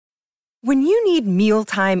When you need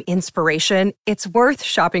mealtime inspiration, it's worth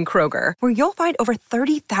shopping Kroger, where you'll find over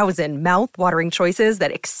 30,000 mouth-watering choices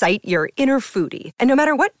that excite your inner foodie. And no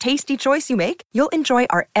matter what tasty choice you make, you'll enjoy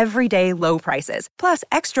our everyday low prices, plus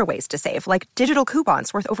extra ways to save, like digital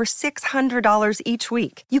coupons worth over $600 each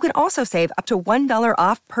week. You can also save up to $1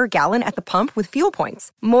 off per gallon at the pump with fuel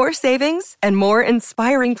points. More savings and more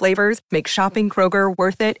inspiring flavors make shopping Kroger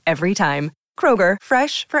worth it every time. Kroger,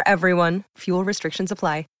 fresh for everyone. Fuel restrictions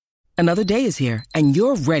apply. Another day is here, and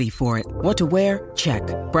you're ready for it. What to wear? Check.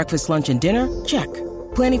 Breakfast, lunch, and dinner? Check.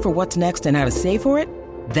 Planning for what's next and how to save for it?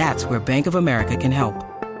 That's where Bank of America can help.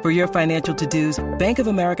 For your financial to-dos, Bank of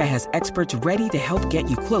America has experts ready to help get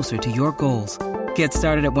you closer to your goals. Get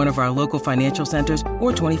started at one of our local financial centers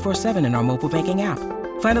or 24/7 in our mobile banking app.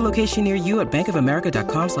 Find a location near you at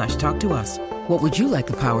bankofamerica.com/talktous. What would you like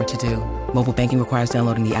the power to do? Mobile banking requires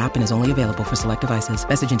downloading the app and is only available for select devices.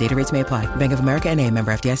 Message and data rates may apply. Bank of America N.A.,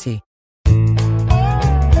 member FDIC.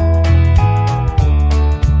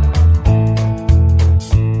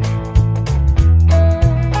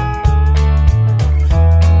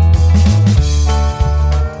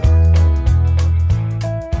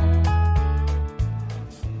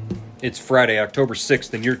 It's Friday, October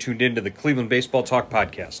 6th, and you're tuned in to the Cleveland Baseball Talk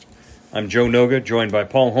Podcast. I'm Joe Noga, joined by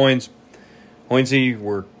Paul Hoynes. Hoynesy,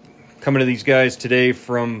 we're coming to these guys today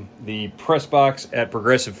from the press box at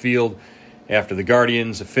Progressive Field after the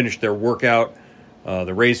Guardians have finished their workout.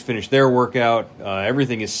 The Rays finished their workout.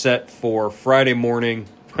 Everything is set for Friday morning,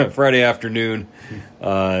 Friday afternoon,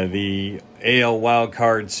 the AL Wild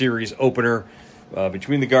Card Series opener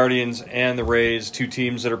between the Guardians and the Rays, two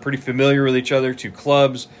teams that are pretty familiar with each other, two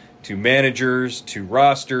clubs, two managers, two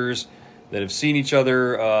rosters that have seen each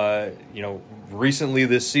other, recently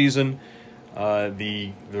this season.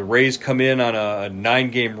 The Rays come in on a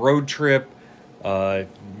 9-game road trip,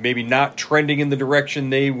 maybe not trending in the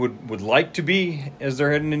direction they would like to be as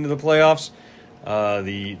they're heading into the playoffs.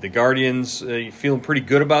 The Guardians feeling pretty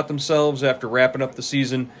good about themselves after wrapping up the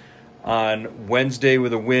season on Wednesday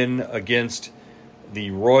with a win against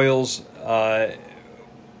the Royals.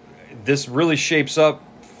 This really shapes up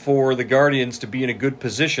for the Guardians to be in a good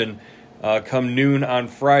position come noon on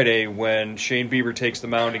Friday when Shane Bieber takes the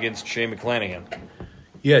mound against Shane McClanahan.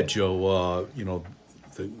 Yeah, Joe.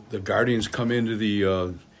 The Guardians come into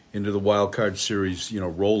the Wild Card Series,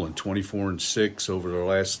 rolling 24-6 over their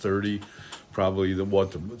last 30. Probably the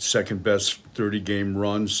second best 30-game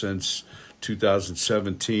run since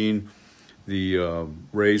 2017. The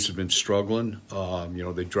Rays have been struggling.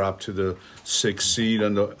 They dropped to the 6th seed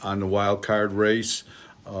on the wild card race.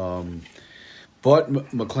 But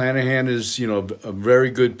McClanahan is, a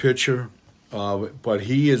very good pitcher. But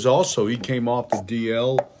he came off the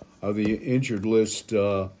DL of the injured list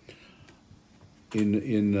in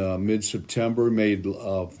mid-September. Made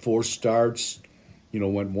 4 starts.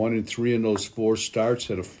 Went 1-3 in those 4 starts.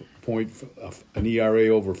 Had an ERA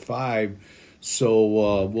over 5.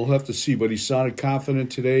 So we'll have to see. But he sounded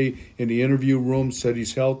confident today in the interview room. Said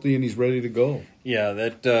he's healthy and he's ready to go. Yeah,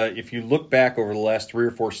 that if you look back over the last 3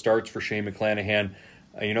 or 4 starts for Shane McClanahan,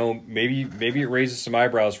 maybe it raises some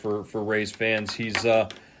eyebrows for Rays fans. He's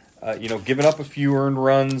given up a few earned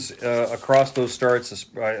runs across those starts.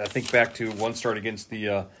 I think back to one start against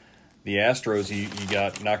the Astros, he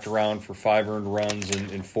got knocked around for 5 earned runs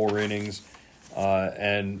in 4 innings.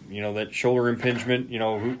 And that shoulder impingement,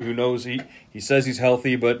 who knows? He says he's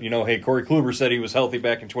healthy, but hey, Corey Kluber said he was healthy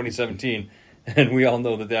back in 2017, and we all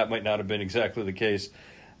know that might not have been exactly the case.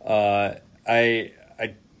 I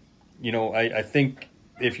think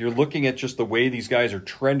if you're looking at just the way these guys are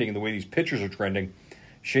trending and the way these pitchers are trending,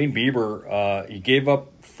 Shane Bieber, he gave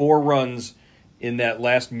up 4 runs in that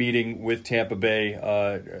last meeting with Tampa Bay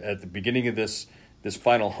at the beginning of this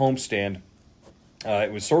final homestand.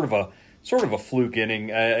 It was sort of a fluke inning.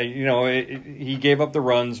 He gave up the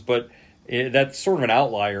runs, but that's sort of an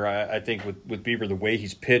outlier, I think, with Bieber, the way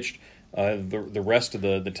he's pitched the rest of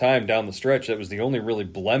the time down the stretch. That was the only really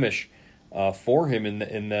blemish for him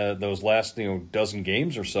in those last dozen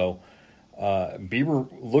games or so. Bieber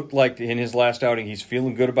looked like in his last outing he's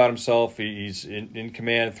feeling good about himself. He's in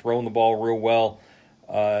command, throwing the ball real well.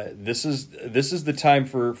 This is the time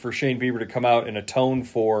for Shane Bieber to come out and atone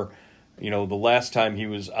for the last time he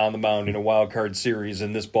was on the mound in a wild card series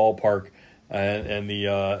in this ballpark, and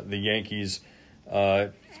the Yankees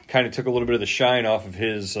kind of took a little bit of the shine off of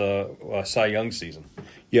his Cy Young season.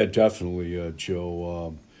 Yeah, definitely,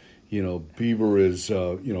 Joe. Bieber is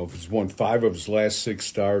he's won 5 of his last 6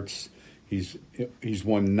 starts. He's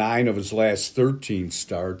won 9 of his last 13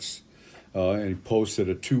 starts, and he posted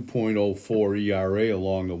a 2.04 ERA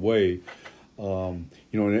along the way.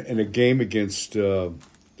 In a game against the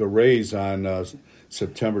the Rays on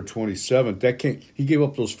September 27th. He gave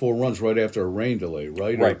up those 4 runs right after a rain delay,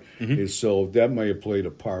 right? Right. So that may have played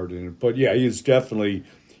a part in it. But yeah, he is definitely,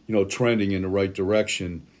 trending in the right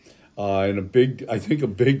direction. And I think a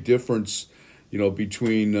big difference,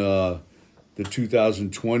 between the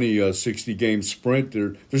 2020 60-game sprint,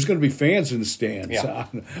 there's going to be fans in the stands. Yeah,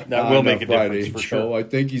 on, that will make a Friday, difference for sure. I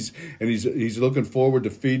think he's looking forward to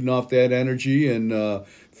feeding off that energy and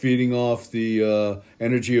feeding off the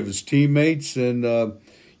energy of his teammates, and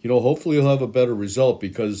hopefully he'll have a better result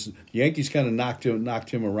because the Yankees kind of knocked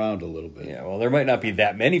him around a little bit. Yeah, well, there might not be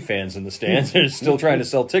that many fans in the stands. They're still trying to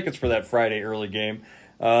sell tickets for that Friday early game.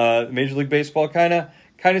 Major League Baseball kind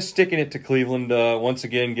of sticking it to Cleveland once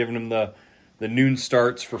again, giving them the noon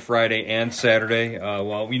starts for Friday and Saturday.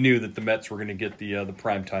 Well, we knew that the Mets were going to get the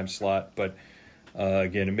primetime slot, but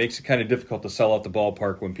again, it makes it kind of difficult to sell out the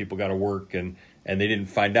ballpark when people got to work, and they didn't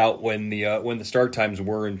find out when the start times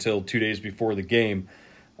were until 2 days before the game.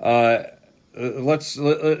 Let's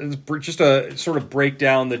just sort of break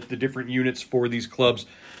down the different units for these clubs.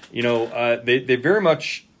 They very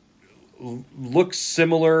much look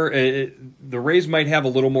similar. The Rays might have a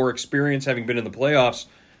little more experience having been in the playoffs,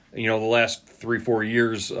 the last 3-4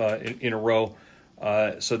 years in a row.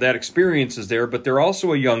 So that experience is there, but they're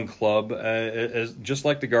also a young club, just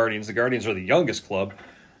like the Guardians. The Guardians are the youngest club.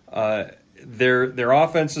 Their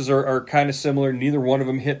offenses are kind of similar. Neither one of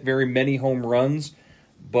them hit very many home runs,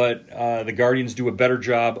 but the Guardians do a better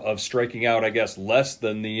job of striking out, I guess, less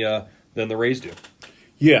than the Rays do.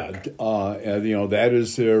 Yeah, that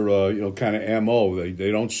is their kind of MO.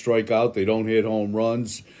 They don't strike out. They don't hit home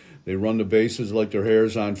runs. They run the bases like their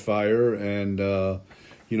hair's on fire, and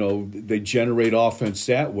they generate offense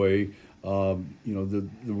that way. The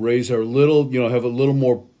Rays are have a little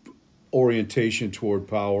more orientation toward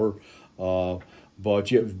power,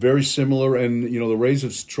 but yeah, very similar. And the Rays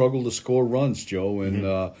have struggled to score runs, Joe,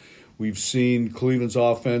 and we've seen Cleveland's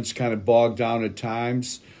offense kind of bogged down at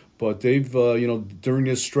times. But they've, during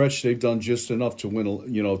this stretch, they've done just enough to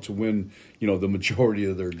win, the majority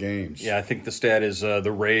of their games. Yeah, I think the stat is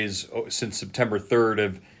the Rays since September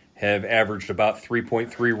 3rd have averaged about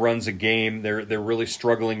 3.3 runs a game. They're really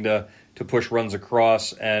struggling to push runs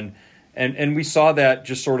across, and we saw that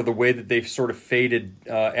just sort of the way that they've sort of faded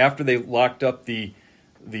after they locked up the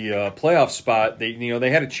playoff spot.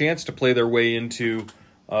 They had a chance to play their way into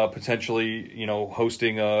potentially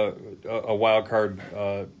hosting a wild card.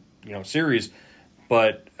 Series,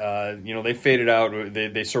 but they faded out.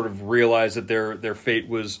 They sort of realized that their fate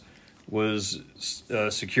was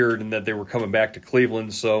secured and that they were coming back to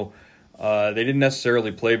Cleveland. So they didn't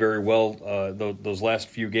necessarily play very well those last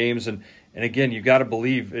few games. And again, you got to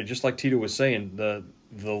believe, just like Tito was saying, the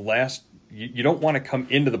last you don't want to come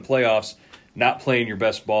into the playoffs not playing your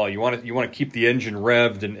best ball. You want to keep the engine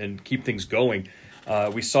revved and keep things going.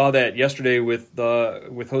 We saw that yesterday with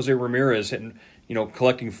Jose Ramirez hitting.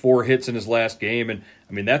 Collecting 4 hits in his last game. And,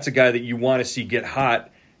 I mean, that's a guy that you want to see get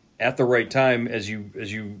hot at the right time as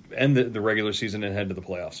you end the regular season and head to the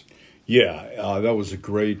playoffs. Yeah, that was a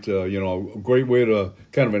great, a great way to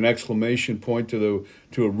kind of an exclamation point to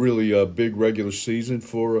a really big regular season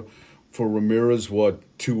for Ramirez.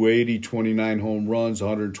 280, 29 home runs,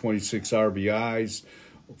 126 RBIs,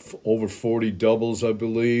 over 40 doubles, I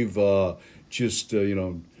believe.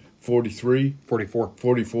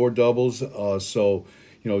 44 doubles. So,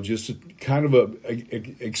 just kind of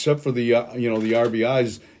except for the the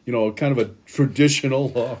RBIs, kind of a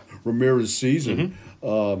traditional Ramirez season.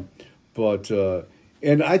 But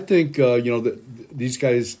I think these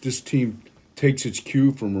guys, this team takes its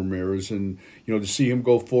cue from Ramirez, and to see him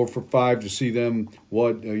go 4 for 5, to see them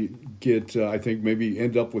get I think maybe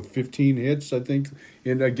end up with 15 hits, I think,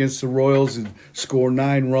 against the Royals and score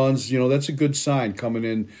 9 runs. That's a good sign coming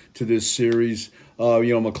in to this series.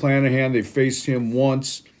 McClanahan, they faced him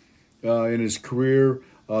once in his career.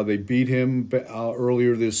 They beat him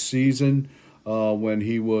earlier this season when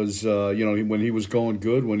he was when he was going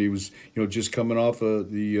good, when he was just coming off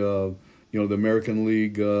the American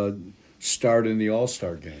League start in the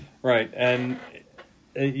All-Star game. Right, and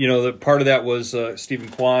the part of that was Stephen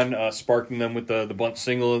Kwan sparking them with the bunt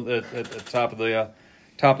single at the top of the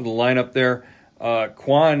lineup there.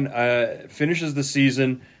 Kwan finishes the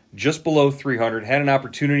season just below 300. Had an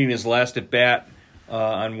opportunity in his last at bat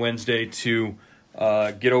on Wednesday to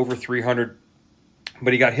get over 300,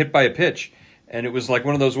 but he got hit by a pitch, and it was like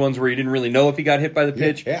one of those ones where you didn't really know if he got hit by the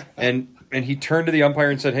pitch. Yeah. And he turned to the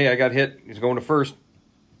umpire and said, "Hey, I got hit." He's going to first.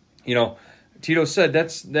 Tito said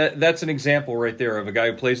that's an example right there of a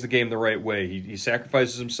guy who plays the game the right way. He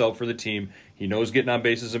sacrifices himself for the team. He knows getting on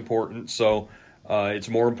base is important. So It's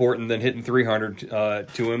more important than hitting 300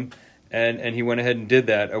 to him, and he went ahead and did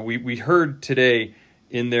that. We heard today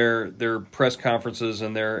in their press conferences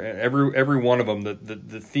and every one of them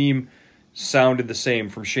the theme sounded the same,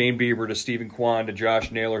 from Shane Bieber to Stephen Kwan to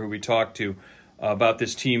Josh Naylor, who we talked to, about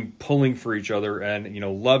this team pulling for each other and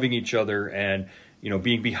loving each other and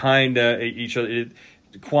being behind each other.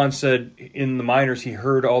 Kwan said in the minors, he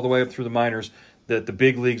heard all the way up through the minors that the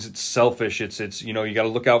big leagues, it's selfish. It's you got to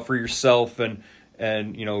look out for yourself and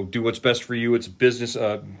do what's best for you. It's business,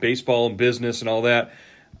 baseball and business and all that.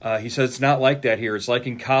 He says it's not like that here. It's like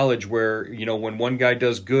in college where when one guy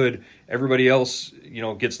does good, everybody else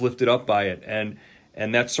gets lifted up by it, and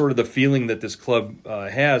that's sort of the feeling that this club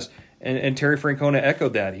has. And Terry Francona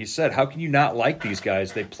echoed that. He said, "How can you not like these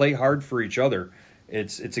guys? They play hard for each other."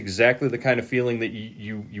 It's exactly the kind of feeling that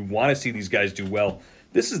you want to see these guys do well.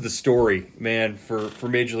 This is the story, man, for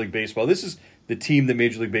Major League Baseball. This is the team that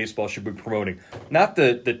Major League Baseball should be promoting. Not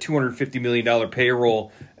the $250 million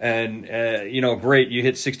payroll and, great, you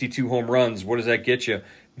hit 62 home runs. What does that get you?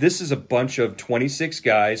 This is a bunch of 26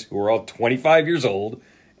 guys who are all 25 years old,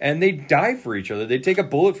 and they die for each other. They take a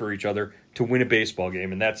bullet for each other to win a baseball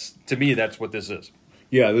game, and to me, that's what this is.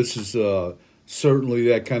 Yeah, this is certainly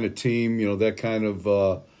that kind of team, that kind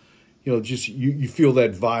of, just you feel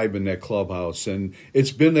that vibe in that clubhouse. And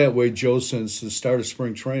it's been that way, Joe, since the start of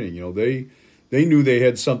spring training. They knew they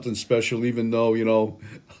had something special, even though,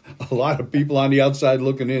 a lot of people on the outside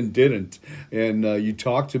looking in didn't. And you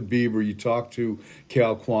talk to Bieber, you talk to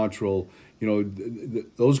Cal Quantrill,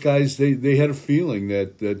 those guys, they had a feeling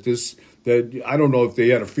that I don't know if they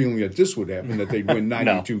had a feeling that this would happen, that they'd win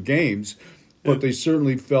 92 games. But they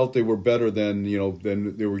certainly felt they were better than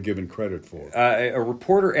they were given credit for. A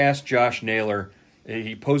reporter asked Josh Naylor.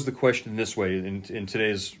 He posed the question this way in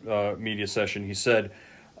today's media session. He said,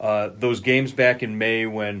 "Those games back in May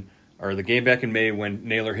when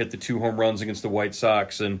Naylor hit the 2 home runs against the White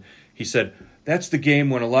Sox," and he said, "That's the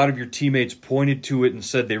game when a lot of your teammates pointed to it and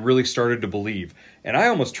said they really started to believe." And I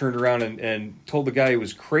almost turned around and told the guy he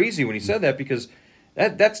was crazy when he said that, because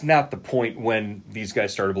that's not the point when these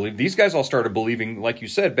guys started believing. These guys all started believing, like you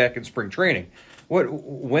said, back in spring training.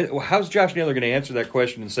 How's Josh Naylor going to answer that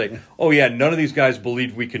question and say, "Oh yeah, none of these guys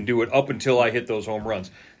believed we can do it up until I hit those home runs"?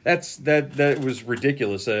 That was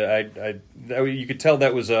ridiculous. You could tell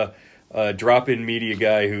that was a drop-in media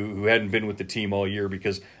guy who hadn't been with the team all year,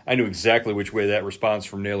 because I knew exactly which way that response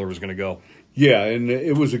from Naylor was going to go. Yeah, and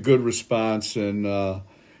it was a good response, and I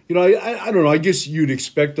don't know. I guess you'd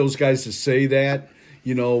expect those guys to say that.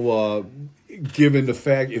 Given the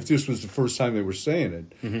fact, if this was the first time they were saying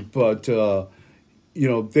it. Mm-hmm. But,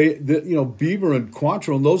 Bieber and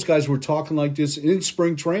Quantrill and those guys were talking like this in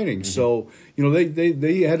spring training. Mm-hmm. So,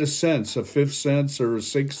 they had a sense, a fifth sense or a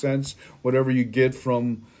sixth sense, whatever you get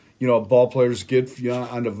from, ball players get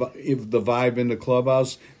on the vibe in the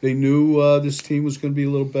clubhouse. They knew this team was going to be a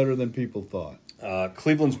little better than people thought.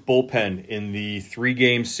 Cleveland's bullpen in the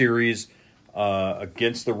 3-game series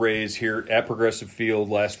against the Rays here at Progressive Field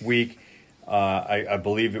last week. I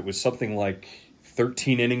believe it was something like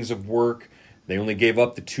 13 innings of work. They only gave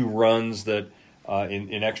up the 2 runs that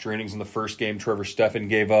in extra innings in the first game Trevor Stephan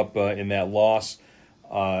gave up in that loss,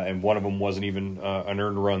 and one of them wasn't even an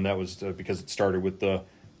earned run. That was because it started with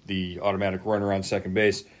the automatic runner on second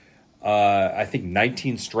base. I think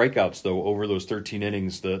 19 strikeouts, though, over those 13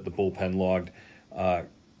 innings the bullpen logged.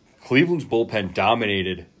 Cleveland's bullpen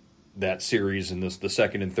dominated that series in the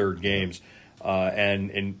second and third games.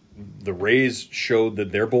 And the Rays showed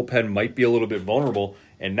that their bullpen might be a little bit vulnerable,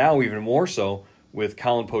 and now even more so with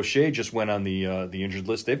Colin Poche just went on the injured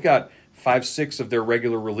list. They've got 5-6 of their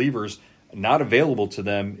regular relievers not available to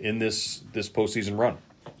them in this postseason run.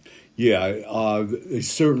 Yeah, they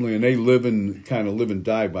certainly, and they live and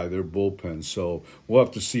die by their bullpen. So we'll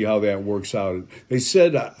have to see how that works out. They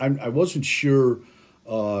said I wasn't sure.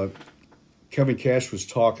 Kevin Cash was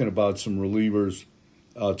talking about some relievers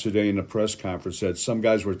today in the press conference that some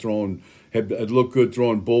guys were had looked good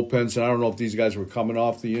throwing bullpens, and I don't know if these guys were coming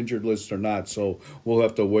off the injured list or not. So we'll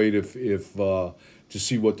have to wait if to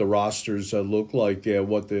see what the rosters look like. They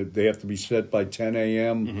have to be set by 10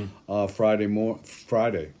 a.m.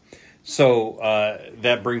 Friday. So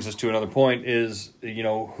that brings us to another point: is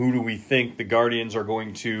who do we think the Guardians are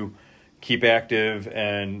going to keep active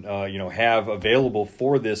and have available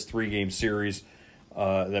for this 3-game series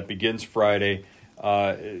that begins Friday?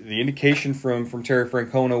 The indication from Terry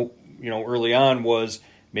Francona, early on was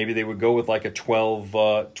maybe they would go with like a 12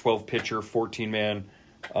 pitcher, 14-man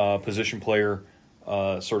position player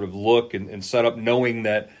sort of look and set up, knowing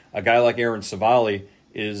that a guy like Aaron Savali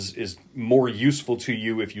is more useful to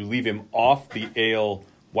you if you leave him off the AL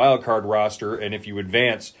wild card roster, and if you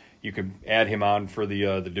advance, you could add him on for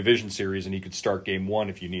the division series, and he could start game one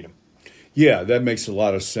if you need him. Yeah, that makes a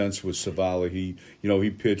lot of sense with Savali. He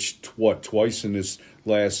pitched twice in his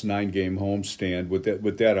last 9-game homestand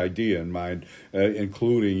with that idea in mind,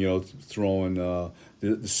 including throwing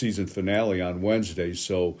the season finale on Wednesday.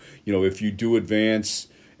 So if you do advance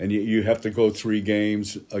and you have to go 3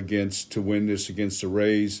 games to win this against the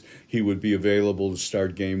Rays, he would be available to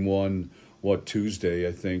start game one. Tuesday,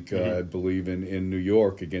 I think, I believe, in New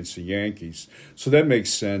York against the Yankees. So that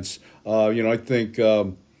makes sense. I think,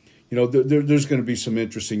 there's going to be some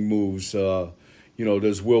interesting moves.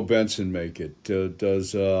 Does Will Benson make it? Do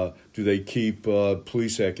they keep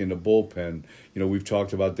Plesac in the bullpen? We've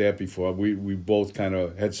talked about that before. We both kind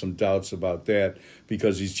of had some doubts about that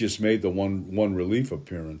because he's just made the one relief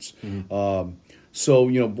appearance. So,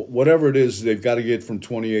 whatever it is, they've got to get from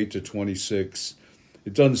 28 to 26.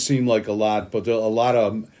 It doesn't seem like a lot, but a lot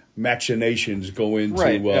of machinations go into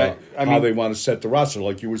how they want to set the roster.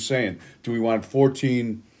 Like you were saying, do we want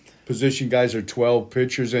 14 position guys or 12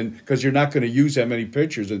 pitchers? And because you're not going to use that many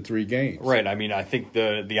pitchers in 3 games. Right. I mean, I think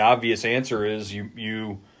the obvious answer is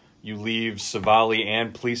you leave Savali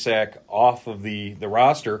and Plesac off of the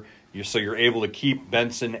roster, so you're able to keep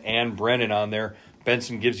Benson and Brennan on there.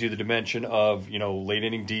 Benson gives you the dimension of late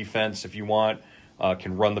inning defense if you want,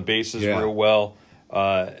 can run the bases real well.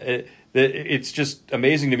 It's just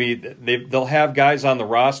amazing to me. They'll have guys on the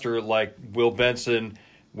roster like Will Benson,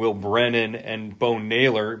 Will Brennan, and Bo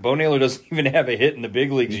Naylor. Bo Naylor doesn't even have a hit in the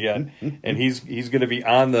big leagues yet, and he's going to be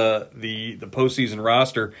on the postseason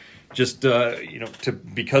roster just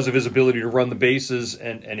because of his ability to run the bases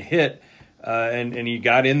and hit. And he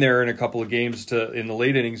got in there in a couple of games in the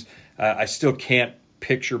late innings. I still can't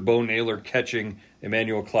picture Bo Naylor catching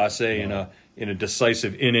Emmanuel Clase in a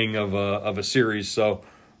decisive inning of a series. So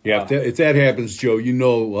if that happens, Joe,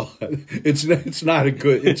 it's not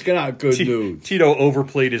good news. Tito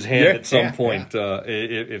overplayed his hand at some point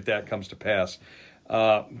if that comes to pass.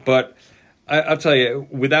 But I'll tell you,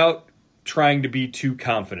 without trying to be too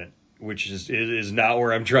confident, which is not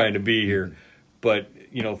where I'm trying to be here, but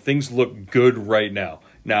things look good right now.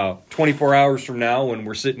 Now, 24 hours from now, when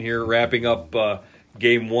we're sitting here wrapping up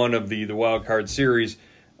game one of the wild card series,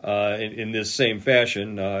 in this same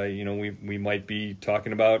fashion, we might be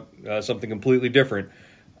talking about something completely different.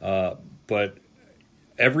 But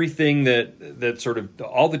everything that sort of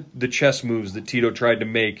all the chess moves that Tito tried to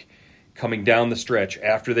make coming down the stretch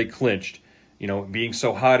after they clinched, being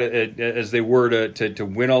so hot as they were to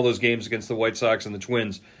win all those games against the White Sox and the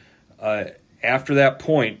Twins, after that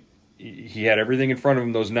point, he had everything in front of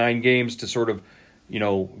him, those 9 games to sort of,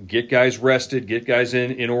 get guys rested, get guys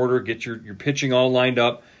in order, get your pitching all lined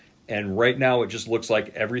up. And right now it just looks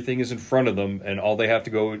like everything is in front of them, and all they have to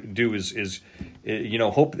go do is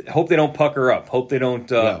hope they don't pucker up, hope they don't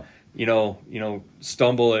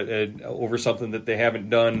stumble over something that they haven't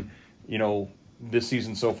done this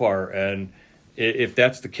season so far. And if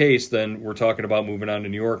that's the case, then we're talking about moving on to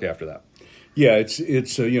New York after that. Yeah, it's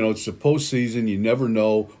it's the postseason. You never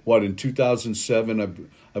know. In 2007,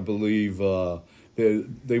 I believe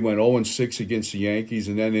they went 0-6 against the Yankees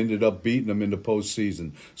and then ended up beating them in the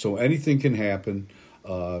postseason. So anything can happen.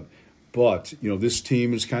 But this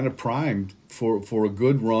team is kind of primed for a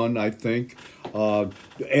good run, I think.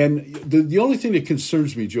 And the only thing that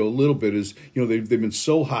concerns me, Joe, a little bit is they've been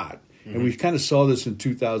so hot. Mm-hmm. And we kind of saw this in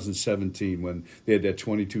 2017 when they had that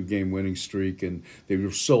 22-game winning streak, and they were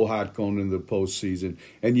so hot going into the postseason.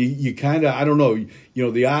 And you kind of, I don't know,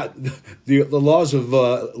 the laws of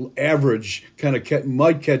average kind of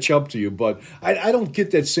might catch up to you, but I don't get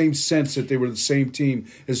that same sense that they were the same team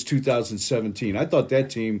as 2017. I thought that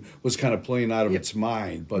team was kind of playing out of its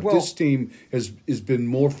mind, but this team has been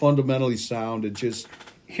more fundamentally sound and just.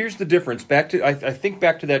 Here's the difference. I think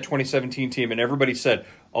back to that 2017 team, and everybody said,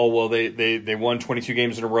 "Oh well, they won 22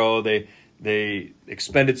 games in a row. They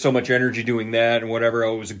expended so much energy doing that and whatever.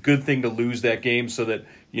 Oh, it was a good thing to lose that game so that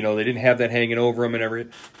they didn't have that hanging over them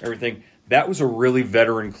and everything." That was a really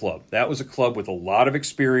veteran club. That was a club with a lot of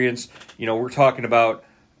experience. We're talking about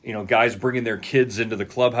guys bringing their kids into the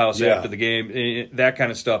clubhouse after the game, that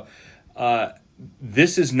kind of stuff.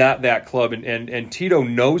 This is not that club, and Tito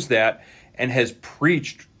knows that. And has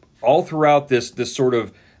preached all throughout this sort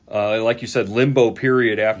of, like you said, limbo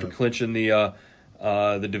period after clinching the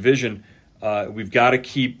division. We've got to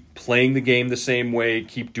keep playing the game the same way,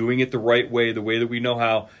 keep doing it the right way, the way that we know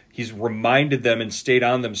how. He's reminded them and stayed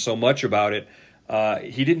on them so much about it.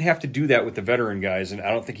 He didn't have to do that with the veteran guys, and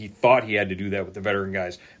I don't think he thought he had to do that with the veteran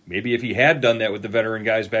guys. Maybe if he had done that with the veteran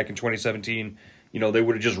guys back in 2017, they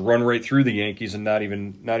would have just run right through the Yankees and not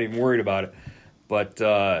even worried about it. But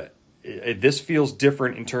this feels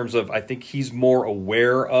different in terms of, I think he's more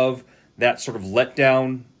aware of that sort of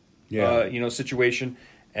letdown, situation.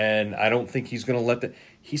 And I don't think he's going to let that.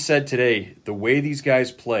 He said today, the way these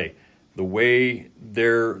guys play, the way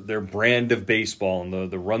their brand of baseball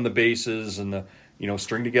and the run the bases and the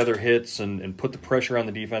string together hits and put the pressure on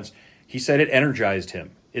the defense, he said it energized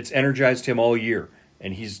him. It's energized him all year,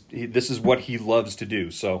 and this is what he loves to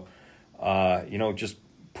do. So, just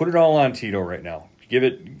put it all on Tito right now.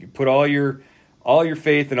 Put all your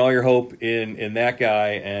faith and all your hope in that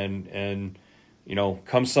guy, and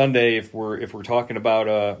come Sunday, if we're talking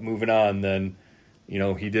about moving on, then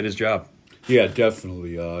he did his job. Yeah,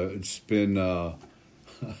 definitely. It's been a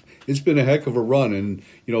heck of a run, and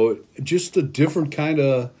just a different kind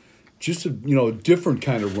of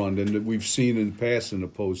run than we've seen in the past in the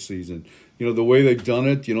postseason. The way they've done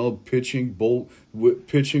it, pitching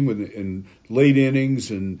in late innings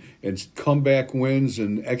and comeback wins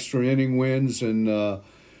and extra inning wins, and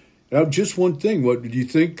just one thing. What do you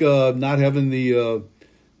think? Not having the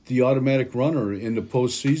automatic runner in the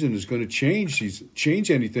postseason is going to change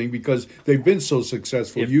anything, because they've been so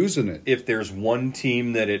successful using it. If there's one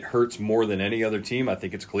team that it hurts more than any other team, I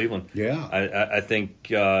think it's Cleveland. Yeah, I think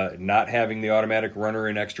not having the automatic runner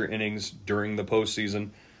in extra innings during the postseason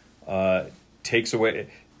takes away.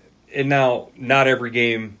 And now, not every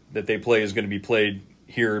game that they play is going to be played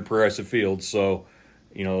here in Progressive Field, so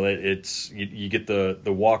it's you get the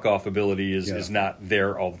walk-off ability is not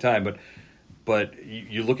there all the time, But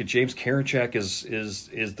you look at James Karinchak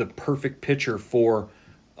is the perfect pitcher for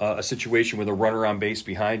a situation with a runner on base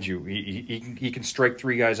behind you. He can strike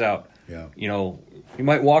three guys out. Yeah. He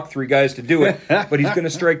might walk three guys to do it, but he's going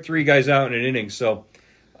to strike three guys out in an inning. So,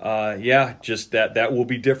 just that will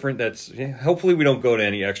be different. Hopefully we don't go to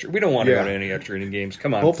any extra. We don't want to go to any extra inning games.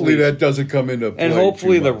 Come on. Hopefully please. That doesn't come into play. And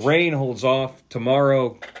hopefully too the much. rain holds off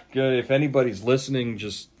tomorrow. If anybody's listening,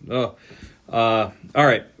 just all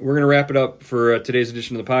right, we're going to wrap it up for today's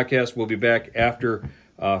edition of the podcast. We'll be back after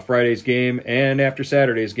Friday's game and after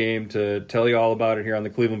Saturday's game to tell you all about it here on the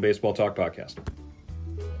Cleveland Baseball Talk podcast.